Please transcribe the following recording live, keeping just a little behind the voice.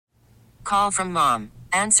Call from mom.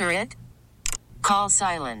 Answer it. Call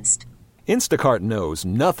silenced. Instacart knows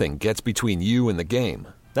nothing gets between you and the game.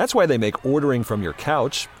 That's why they make ordering from your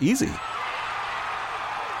couch easy.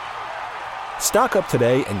 Stock up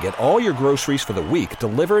today and get all your groceries for the week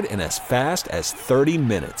delivered in as fast as 30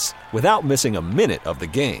 minutes without missing a minute of the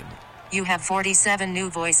game. You have 47 new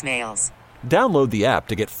voicemails. Download the app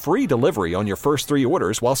to get free delivery on your first 3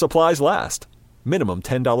 orders while supplies last. Minimum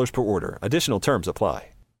 $10 per order. Additional terms apply.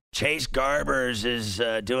 Chase Garbers is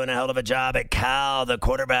doing a hell of a job at Cal, the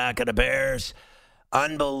quarterback of the Bears.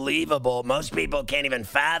 Unbelievable. Most people can't even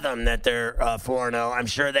fathom that they're 4-0. I'm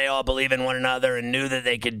sure they all believe in one another and knew that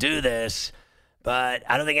they could do this, but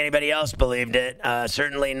I don't think anybody else believed it.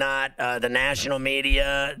 Certainly not the national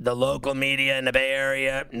media, the local media in the Bay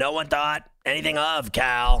Area. No one thought anything of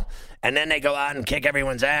Cal. And then they go out and kick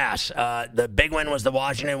everyone's ass. The big win was the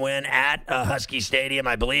Washington win at Husky Stadium.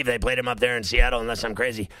 I believe they played them up there in Seattle, unless I'm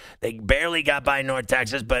crazy. They barely got by North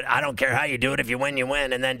Texas, but I don't care how you do it. If you win, you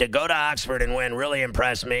win. And then to go to Oxford and win really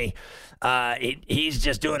impressed me. He's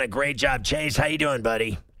just doing a great job. Chase, how you doing,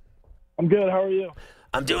 buddy? I'm good. How are you?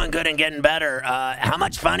 I'm doing good and getting better. How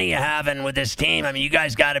much fun are you having with this team? I mean, you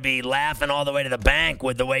guys got to be laughing all the way to the bank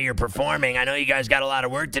with the way you're performing. I know you guys got a lot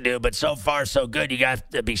of work to do, but so far so good. You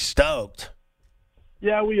got to be stoked.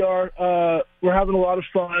 Yeah, we are. We're having a lot of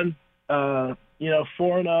fun.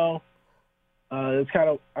 4-0. It's kind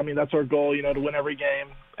of, that's our goal, to win every game.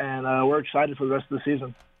 And we're excited for the rest of the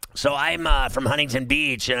season. So I'm from Huntington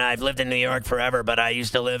Beach, and I've lived in New York forever, but I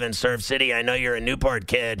used to live in Surf City. I know you're a Newport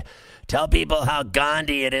kid. Tell people how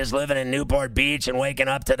Gandhi it is living in Newport Beach and waking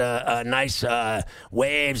up to the nice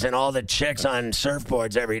waves and all the chicks on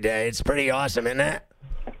surfboards every day. It's pretty awesome, isn't it?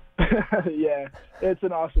 Yeah, it's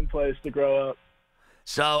an awesome place to grow up.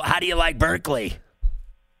 So how do you like Berkeley?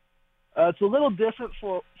 It's a little different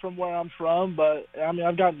from where I'm from, but,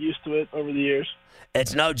 I've gotten used to it over the years.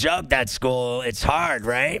 It's no joke, that school. It's hard,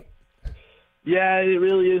 right? Yeah, it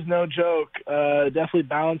really is no joke. Definitely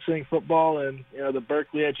balancing football and the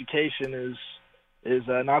Berkeley education is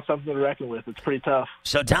not something to reckon with. It's pretty tough.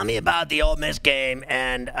 So tell me about the Ole Miss game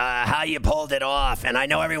and how you pulled it off. And I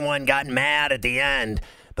know everyone got mad at the end,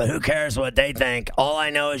 but who cares what they think? All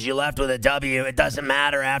I know is you left with a W. It doesn't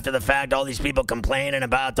matter after the fact. All these people complaining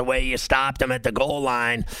about the way you stopped them at the goal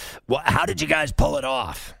line. How did you guys pull it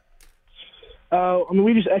off?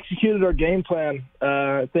 We just executed our game plan.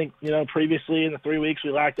 I think, previously in the 3 weeks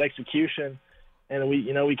we lacked execution, and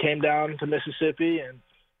we came down to Mississippi, and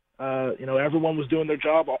everyone was doing their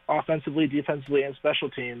job offensively, defensively, and special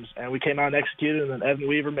teams, and we came out and executed. And then Evan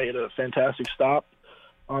Weaver made a fantastic stop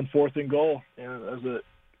on 4th and goal, as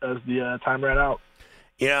the time ran out.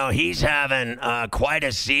 He's having quite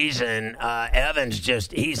a season. Evans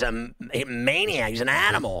he's a maniac. He's an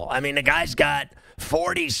animal. I mean, the guy's got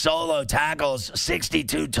 40 solo tackles,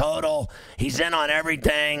 62 total. He's in on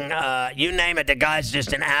everything. You name it, the guy's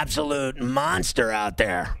just an absolute monster out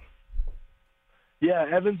there. Yeah,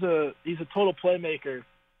 Evans, he's a total playmaker.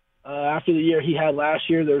 After the year he had last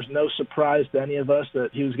year, there's no surprise to any of us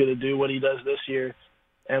that he was going to do what he does this year.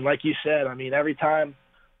 And like you said, every time,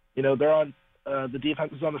 they're on the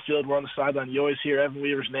defense is on the field, we're on the sideline, you always hear Evan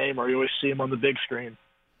Weaver's name or you always see him on the big screen.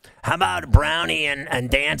 How about Brownie and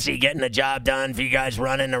Dancy getting the job done for you guys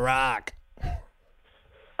running the rock?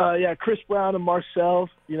 Yeah, Chris Brown and Marcel,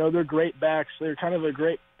 they're great backs. They're kind of a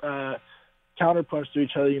great counterpunch to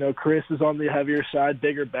each other. Chris is on the heavier side,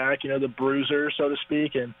 bigger back, the bruiser, so to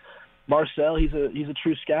speak, and Marcel, he's a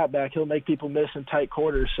true scat back. He'll make people miss in tight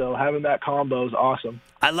quarters, so having that combo is awesome.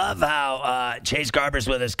 I love how Chase Garbers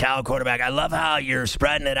with his Cal quarterback. I love how you're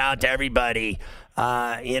spreading it out to everybody.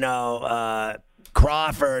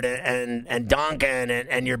 Crawford and Duncan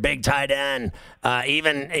and your big tight end,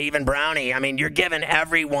 even Brownie. I mean, you're giving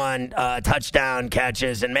everyone touchdown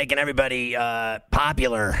catches and making everybody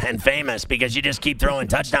popular and famous because you just keep throwing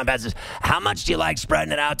touchdown passes. How much do you like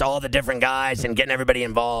spreading it out to all the different guys and getting everybody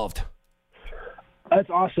involved? That's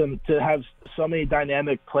awesome to have so many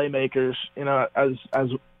dynamic playmakers,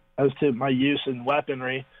 as to my use in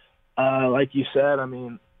weaponry. Like you said,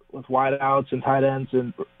 with wideouts and tight ends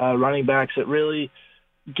and running backs, it really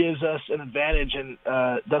gives us an advantage and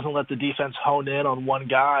doesn't let the defense hone in on one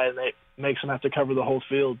guy, and it makes them have to cover the whole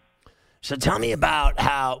field. So tell me about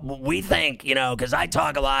how we think, because I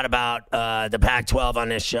talk a lot about the Pac-12 on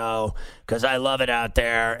this show because I love it out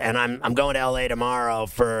there, and I'm going to L.A. tomorrow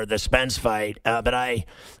for the Spence fight. But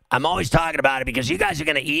I'm always talking about it because you guys are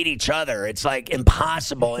going to eat each other. It's like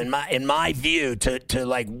impossible in my view to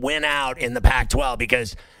like win out in the Pac-12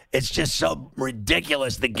 because it's just so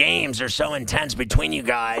ridiculous. The games are so intense between you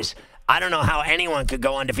guys. I don't know how anyone could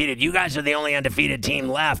go undefeated. You guys are the only undefeated team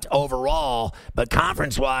left overall, but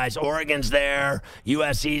conference-wise, Oregon's there,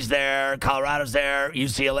 USC's there, Colorado's there,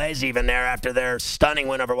 UCLA's even there after their stunning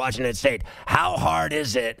win over Washington State. How hard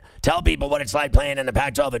is it? Tell people what it's like playing in the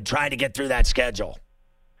Pac-12 and trying to get through that schedule.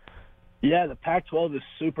 Yeah, the Pac-12 is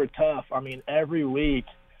super tough. I mean, every week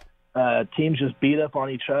teams just beat up on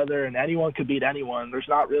each other, and anyone could beat anyone. There's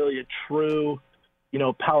not really a true,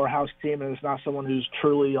 powerhouse team, and it's not someone who's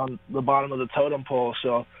truly on the bottom of the totem pole.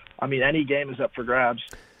 So, I mean, any game is up for grabs.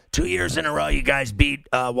 2 years in a row, you guys beat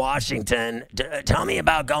Washington. Tell me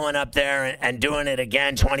about going up there and doing it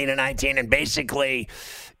again, 20-19, and basically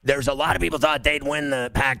there's a lot of people thought they'd win the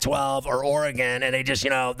Pac-12 or Oregon, and they just,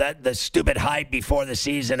 that the stupid hype before the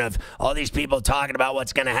season of all these people talking about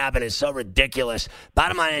what's going to happen is so ridiculous.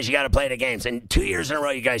 Bottom line is you got to play the games. And 2 years in a row,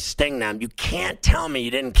 you guys sting them. You can't tell me you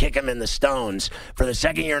didn't kick them in the stones for the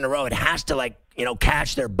second year in a row. It has to,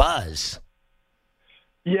 catch their buzz.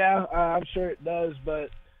 Yeah, I'm sure it does, but,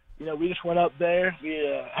 we just went up there.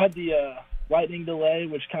 We had the lightning delay,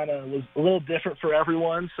 which kind of was a little different for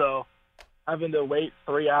everyone, so having to wait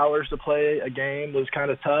 3 hours to play a game was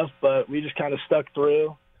kind of tough, but we just kind of stuck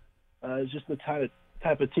through. It's just the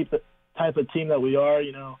type of team that we are.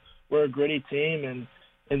 We're a gritty team, and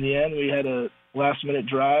in the end, we had a last-minute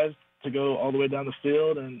drive to go all the way down the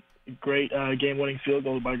field, and great game-winning field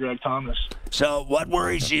goal by Greg Thomas. So what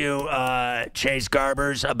worries you, Chase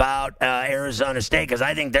Garbers, about Arizona State? Because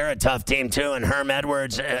I think they're a tough team, too, and Herm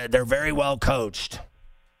Edwards, they're very well coached.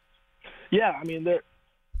 Yeah, I mean, they're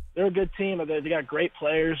a good team. They got great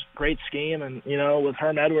players, great scheme, and, with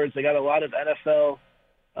Herm Edwards, they got a lot of NFL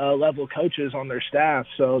level coaches on their staff,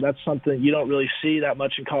 so that's something you don't really see that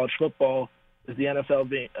much in college football, is the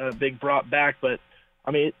NFL being brought back, but I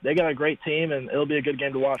mean, they got a great team, and it'll be a good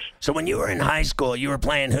game to watch. So when you were in high school, you were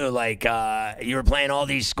playing who? You were playing all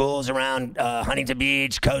these schools around Huntington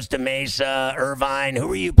Beach, Costa Mesa, Irvine. Who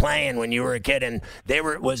were you playing when you were a kid? And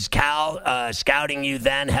was Cal scouting you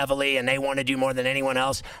then heavily, and they wanted you more than anyone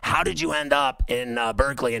else? How did you end up in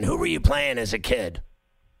Berkeley, and who were you playing as a kid?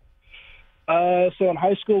 So in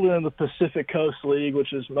high school, we were in the Pacific Coast League,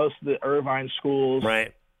 which is most of the Irvine schools.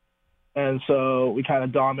 Right. And so we kind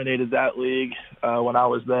of dominated that league when I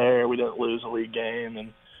was there. We didn't lose a league game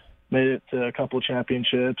and made it to a couple of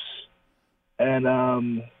championships. And,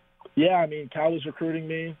 Cal was recruiting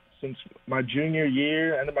me since my junior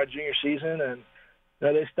year, end of my junior season. And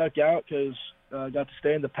they stuck out because I got to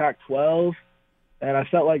stay in the Pac-12. And I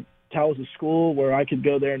felt like Cal was a school where I could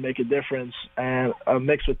go there and make a difference. And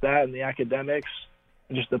mixed with that and the academics,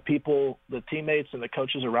 just the people, the teammates, and the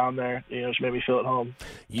coaches around there, just made me feel at home.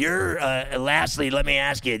 Lastly, let me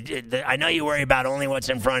ask you, I know you worry about only what's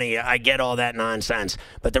in front of you. I get all that nonsense.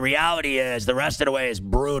 But the reality is the rest of the way is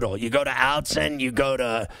brutal. You go to Outson, you go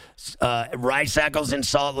to Rice Eccles in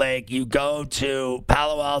Salt Lake, you go to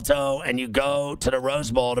Palo Alto, and you go to the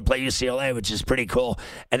Rose Bowl to play UCLA, which is pretty cool.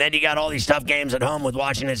 And then you got all these tough games at home with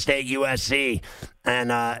Washington State, USC.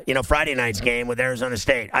 And, Friday night's game with Arizona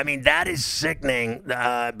State. I mean, that is sickening.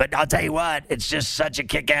 But I'll tell you what, it's just such a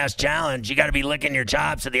kick-ass challenge. You got to be licking your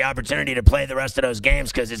chops at the opportunity to play the rest of those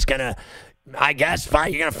games because it's going to, I guess, you're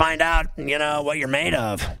going to find out, what you're made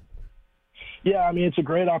of. Yeah, I mean, it's a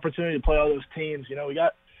great opportunity to play all those teams. We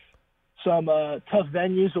got some tough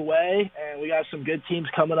venues away, and we got some good teams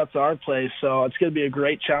coming up to our place. So it's going to be a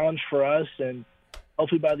great challenge for us, and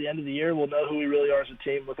hopefully by the end of the year, we'll know who we really are as a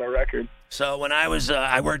team with our record. So when I was,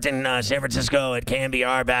 I worked in San Francisco at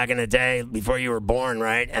KMBR back in the day before you were born,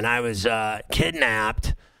 right? And I was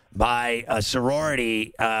kidnapped by a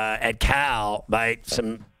sorority at Cal by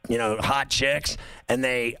some, hot chicks, and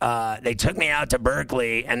they took me out to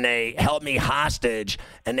Berkeley and they held me hostage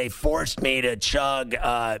and they forced me to chug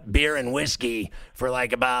beer and whiskey for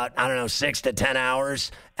about 6 to 10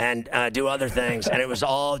 hours and do other things, and it was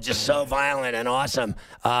all just so violent and awesome.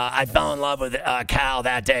 I fell in love with Cal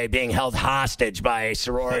that day, being held hostage by a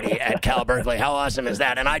sorority at Cal Berkeley. How awesome is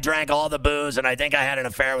that? And I drank all the booze, and I think I had an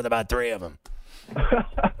affair with about 3 of them.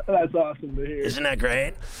 That's awesome to hear. Isn't that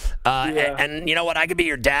great? Yeah. And you know what? I could be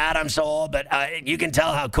your dad. I'm so old, but you can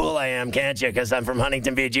tell how cool I am, can't you? Because I'm from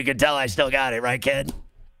Huntington Beach. You can tell I still got it, right, kid?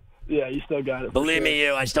 Yeah, you still got it. Believe me,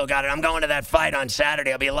 I still got it. I'm going to that fight on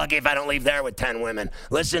Saturday. I'll be lucky if I don't leave there with 10 women.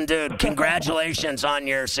 Listen, dude, congratulations on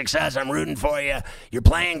your success. I'm rooting for you. You're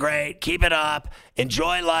playing great. Keep it up.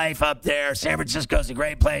 Enjoy life up there. San Francisco's a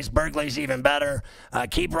great place. Berkeley's even better.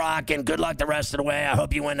 Keep rocking. Good luck the rest of the way. I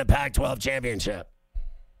hope you win the Pac-12 championship.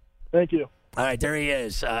 Thank you. All right, there he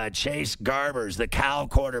is. Chase Garbers, the Cal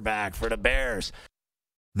quarterback for the Bears.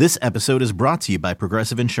 This episode is brought to you by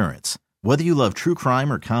Progressive Insurance. Whether you love true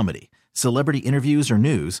crime or comedy, celebrity interviews or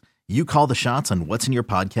news, You call the shots on what's in your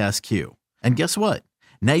podcast queue. And guess what?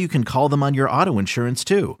 Now you can call them on your auto insurance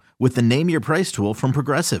too with the Name Your Price tool from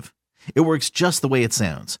Progressive. It works just the way it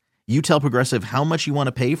sounds. You tell Progressive how much you want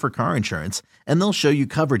to pay for car insurance, and they'll show you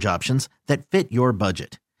coverage options that fit your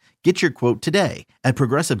budget. Get your quote today at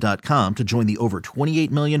Progressive.com to join the over 28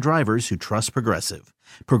 million drivers who trust Progressive.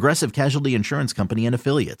 Progressive Casualty Insurance Company and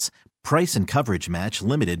Affiliates. Price and coverage match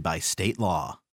limited by state law.